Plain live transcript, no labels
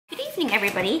evening,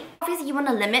 everybody. Obviously, you want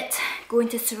to limit going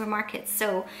to supermarkets.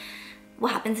 So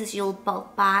what happens is you'll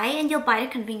bulk buy and you'll buy the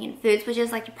convenient foods, which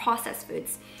is like the processed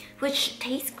foods, which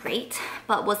taste great,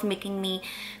 but was making me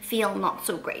feel not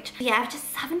so great. Yeah, I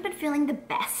just haven't been feeling the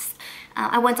best.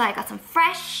 I got some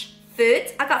fresh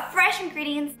foods. I got fresh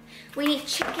ingredients. We need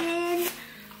chicken,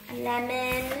 a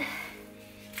lemon,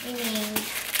 we need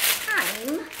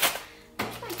thyme.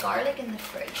 There's my garlic in the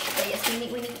fridge. But yes,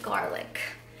 we need garlic.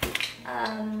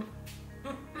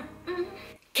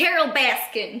 Carol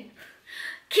Baskin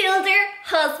killed her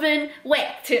husband,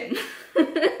 whacked him.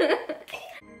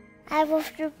 I will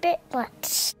do bit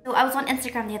once. So I was on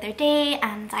Instagram the other day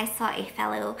and I saw a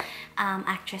fellow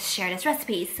actress share this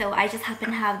recipe. So I just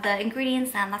happen to have the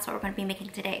ingredients and that's what we're going to be making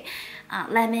today.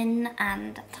 Lemon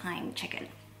and thyme chicken.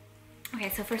 Okay,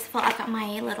 so first of all, I've got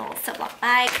my little Ziploc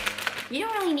bag. You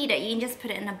don't really need it. You can just put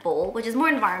it in a bowl, which is more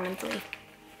environmentally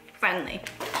friendly.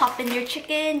 Pop in your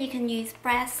chicken. You can use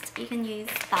breast, you can use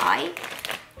thigh,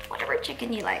 whatever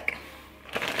chicken you like.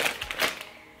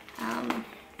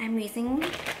 I'm using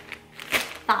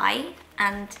thigh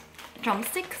and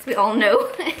drumsticks. We all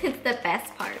know it's the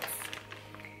best parts.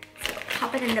 So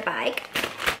pop it in the bag.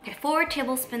 Okay, 4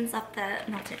 tablespoons of the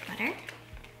melted butter.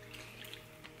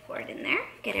 Pour it in there,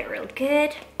 get it real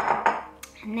good.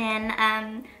 And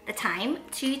then the thyme,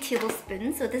 2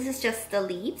 tablespoons. So this is just the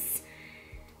leaves.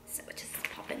 So just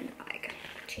pop it in the bag.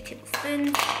 2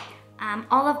 tablespoons.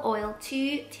 Olive oil,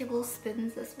 2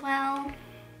 tablespoons as well.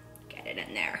 Get it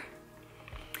in there.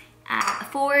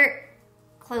 4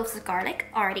 cloves of garlic,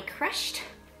 already crushed.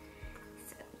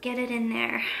 So get it in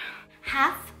there.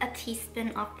 Half a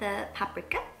teaspoon of the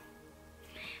paprika.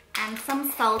 And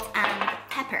some salt and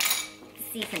pepper to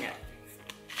season it.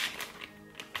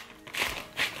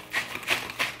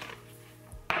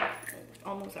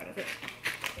 Almost out of it.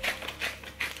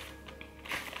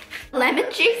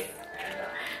 Lemon juice,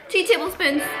 2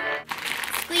 tablespoons.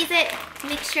 Squeeze it to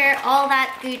make sure all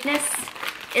that goodness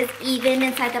is even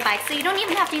inside the bag. So you don't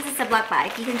even have to use a Ziploc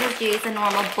bag. You can just use a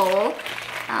normal bowl.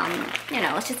 You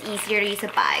know, it's just easier to use a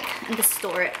bag and to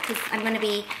store it because I'm going to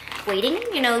be waiting.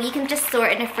 You know, you can just store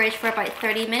it in the fridge for about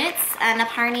 30 minutes and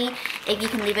apparently if you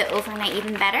can leave it overnight,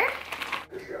 even better.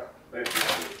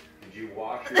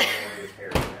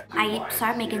 I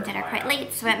started making dinner quite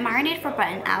late, so it marinated for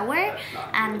about an hour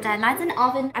and now it's in the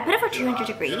oven. I put it for 200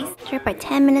 degrees. For about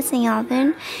 10 minutes in the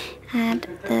oven. Add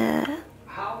the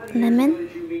lemon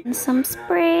and some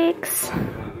sprigs.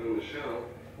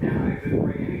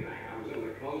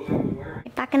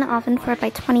 Back in the oven for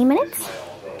about 20 minutes.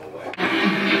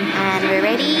 And we're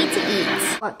ready to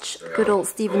eat. Watch good old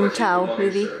Stephen Chow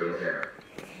movie.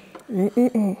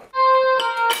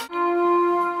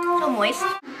 So moist.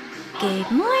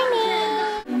 Good morning.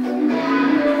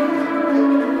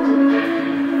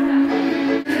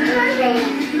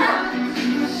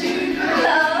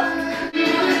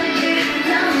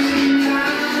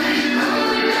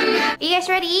 Are you guys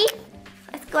ready?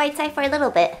 Let's go outside for a little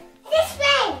bit. This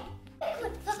way!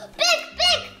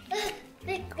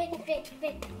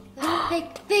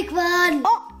 Big one!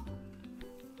 Oh!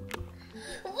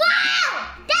 Wow!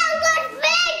 That was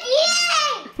big!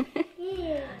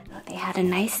 Yay! They had a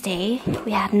nice day.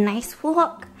 We had a nice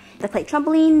walk. They played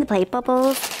trampoline, they played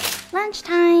bubbles.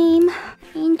 Lunchtime.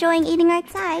 Enjoying eating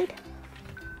outside.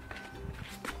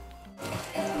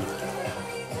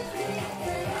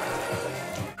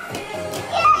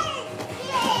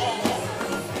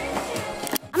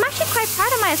 I'm actually quite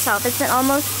proud of myself. It's been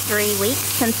almost 3 weeks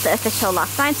since the official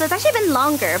lockdown, so it's actually been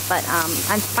longer, but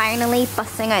I'm finally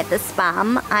busting out the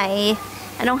spam. I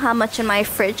don't have much in my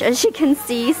fridge, as you can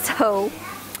see, so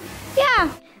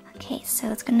yeah. Okay, so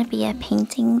it's gonna be a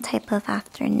painting type of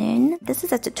afternoon. This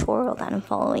is a tutorial that I'm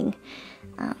following.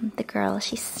 The girl,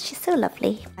 she's so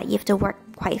lovely. You have to work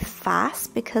quite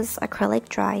fast because acrylic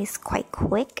dries quite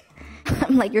quick.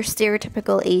 I'm like your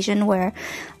stereotypical Asian where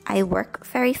I work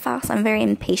very fast. I'm very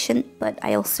impatient, but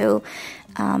I also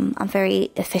I'm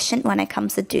very efficient when it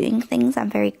comes to doing things. I'm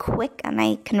very quick and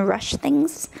I can rush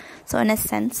things. So in a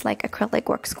sense, like acrylic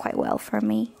works quite well for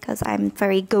me because I'm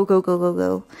very go, go, go, go,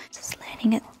 go. Just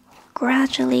letting it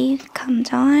gradually come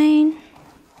down.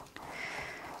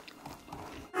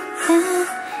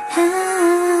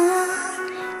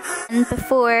 And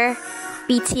before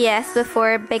BTS,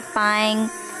 before Big Bang,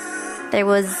 there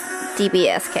was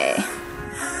DBSK.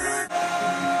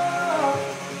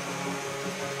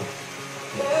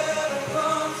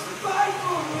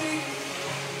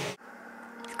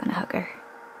 He's gonna hug her.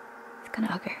 He's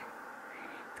gonna hug her.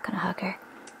 He's gonna hug her.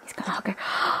 He's gonna hug her.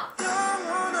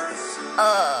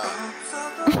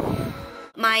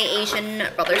 my Asian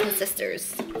brothers and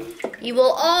sisters, you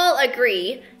will all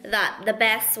agree that the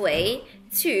best way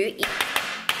to eat,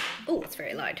 oh, it's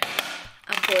very loud,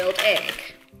 a boiled egg.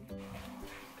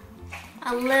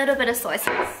 A little bit of soy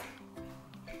sauce.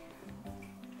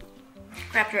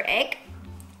 Grab your egg,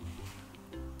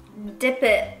 dip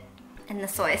it in the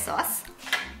soy sauce.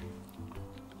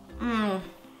 Mmm.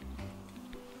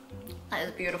 That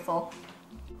is beautiful.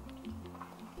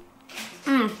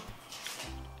 Mmm.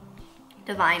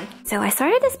 Divine. So I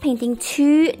started this painting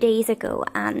 2 days ago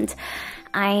and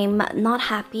I'm not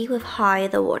happy with how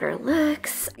the water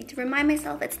looks. I need to remind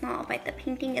myself it's not about the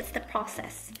painting, it's the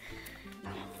process.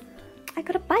 I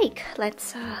got a bike.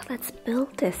 Let's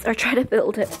build this, or try to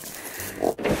build it.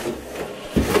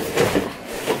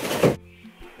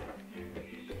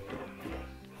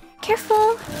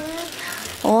 Careful.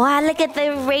 Wow, look at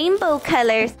the rainbow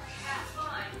colors.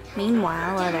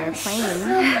 Meanwhile, on our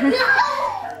plane,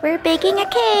 we're baking a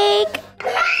cake.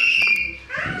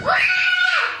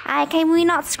 Can we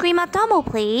not scream at Domo,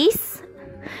 please?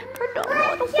 For Domo,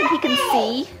 I don't think he can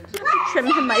see. I have to trim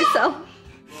him myself.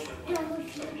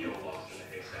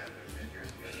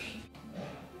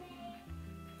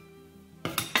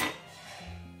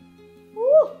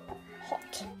 Ooh,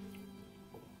 hot.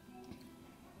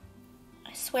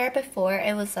 I swear before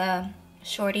it was a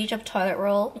shortage of toilet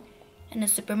roll in the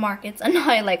supermarkets, and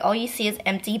now like all you see is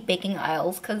empty baking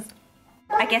aisles because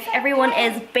I guess everyone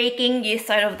is baking use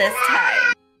out of this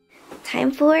time.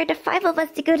 Time for the 5 of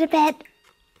us to go to bed.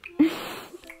 Good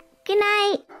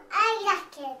night. I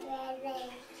like it really.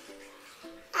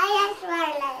 I like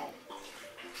really.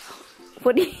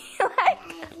 What do you like?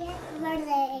 I like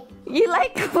really. You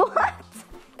like what?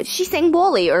 Did she sing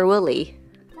Wally or Willy?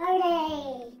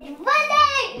 Really.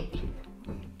 Really.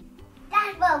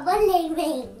 That's what really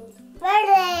means.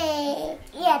 Really.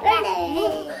 Yeah,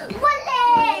 really. Really.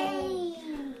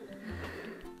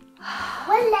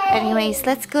 Really. Anyways,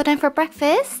 let's go down for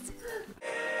breakfast.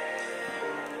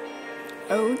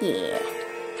 Oh yeah.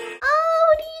 Oh,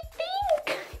 what do you think?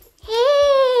 Hey!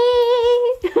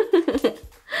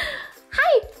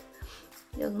 Hi!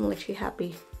 He doesn't look too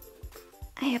happy.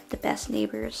 I have the best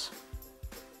neighbors.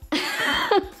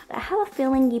 I have a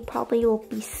feeling he probably will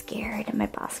be scared in my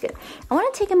basket. I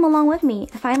want to take him along with me.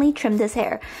 I finally trimmed his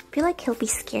hair. I feel like he'll be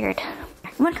scared.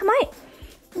 You want to come out?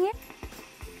 Yeah.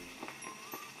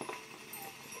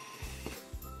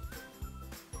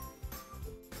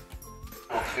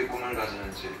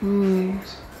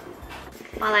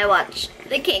 While I watch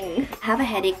The King. I have a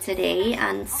headache today,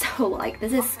 and so like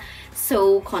this is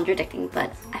so contradicting,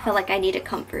 but I felt like I needed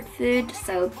comfort food,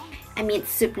 so I made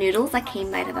soup noodles that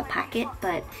came out of a packet,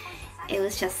 but it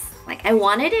was just like I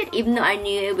wanted it even though I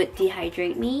knew it would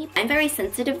dehydrate me. I'm very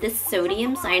sensitive to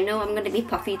sodium, so I know I'm gonna be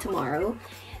puffy tomorrow,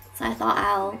 so I thought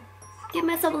I'll give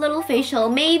myself a little facial.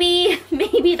 Maybe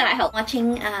that helped.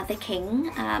 Watching The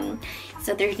King.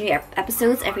 So there's new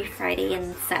episodes every Friday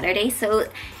and Saturday. So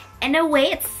in a way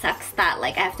it sucks that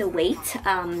like I have to wait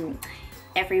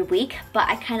every week, but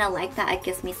I kind of like that. It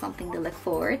gives me something to look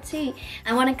forward to.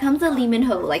 And when it comes to Lee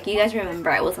Min-ho, like you guys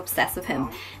remember I was obsessed with him.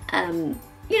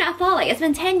 You know, I thought like it's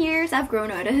been 10 years I've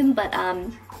grown out of him, but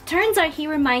turns out he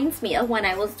reminds me of when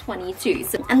I was 22.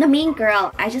 So, and the main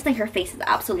girl, I just think her face is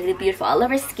absolutely beautiful. I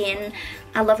love her skin,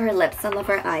 I love her lips, I love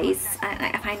her eyes.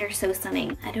 I find her so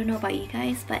stunning. I don't know about you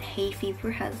guys, but hay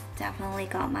fever has definitely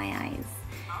got my eyes.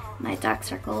 My dark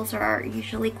circles are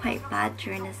usually quite bad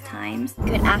during this time.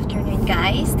 Good afternoon,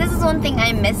 guys. This is one thing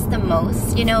I miss the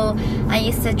most. You know, I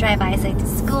used to drive Isaac to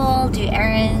school, do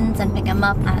errands, and pick him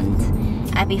up,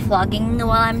 and I'd be vlogging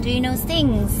while I'm doing those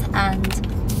things. And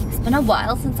it's been a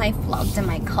while since I vlogged in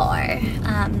my car,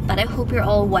 but I hope you're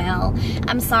all well.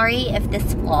 I'm sorry if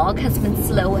this vlog has been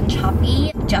slow and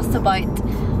choppy. Just about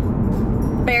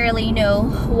barely know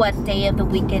what day of the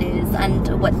week it is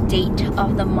and what date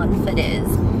of the month it is.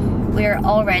 We're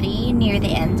already near the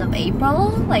end of April.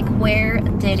 Like, where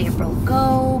did April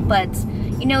go? But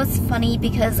you know, it's funny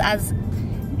because as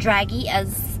draggy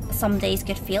as some days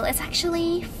could feel, it's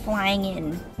actually flying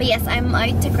in. But yes, I'm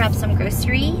out to grab some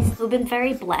groceries. We've been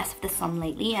very blessed with the sun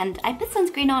lately, and I put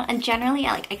sunscreen on, and generally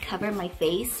I cover my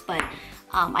face, but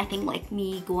I think like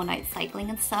me going out cycling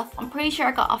and stuff, I'm pretty sure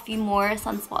I got a few more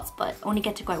sunspots, but only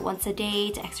get to go out once a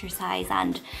day to exercise,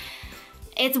 and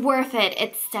it's worth it.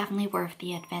 It's definitely worth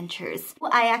the adventures.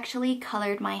 Well, I actually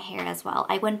colored my hair as well.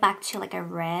 I went back to like a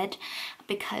red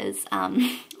because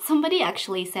somebody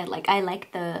actually said like I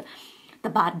like the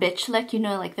bad bitch look, you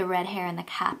know, like the red hair and the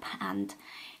cap, and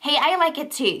hey, I like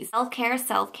it too. Self-care,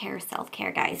 self-care,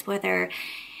 self-care, guys. Whether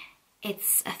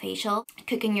it's a facial,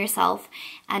 cooking yourself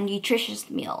a nutritious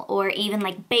meal, or even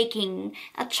like baking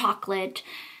a chocolate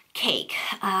cake,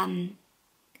 on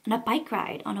a bike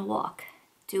ride, on a walk.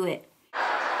 Do it.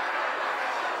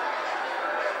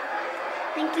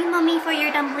 Thank you, Mommy, for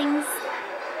your dumplings.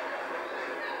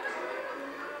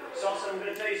 Sauce, I'm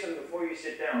going to tell you something before you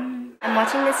sit down. I'm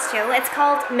watching this show. It's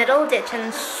called Middleditch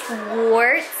and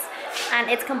Schwartz, and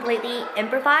it's completely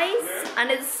improvised, and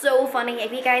it's so funny.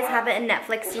 If you guys have it in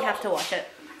Netflix, you have to watch it.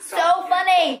 So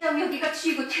funny! 여기가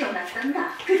쥐고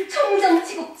태어났단다. 그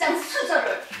청정지국장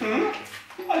수저를. 응?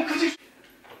 아니 그지.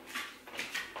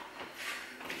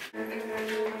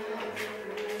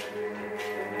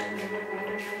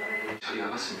 잘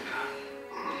알았습니다.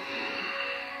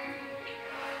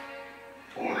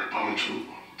 오늘 밤은 좀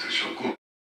드셨고.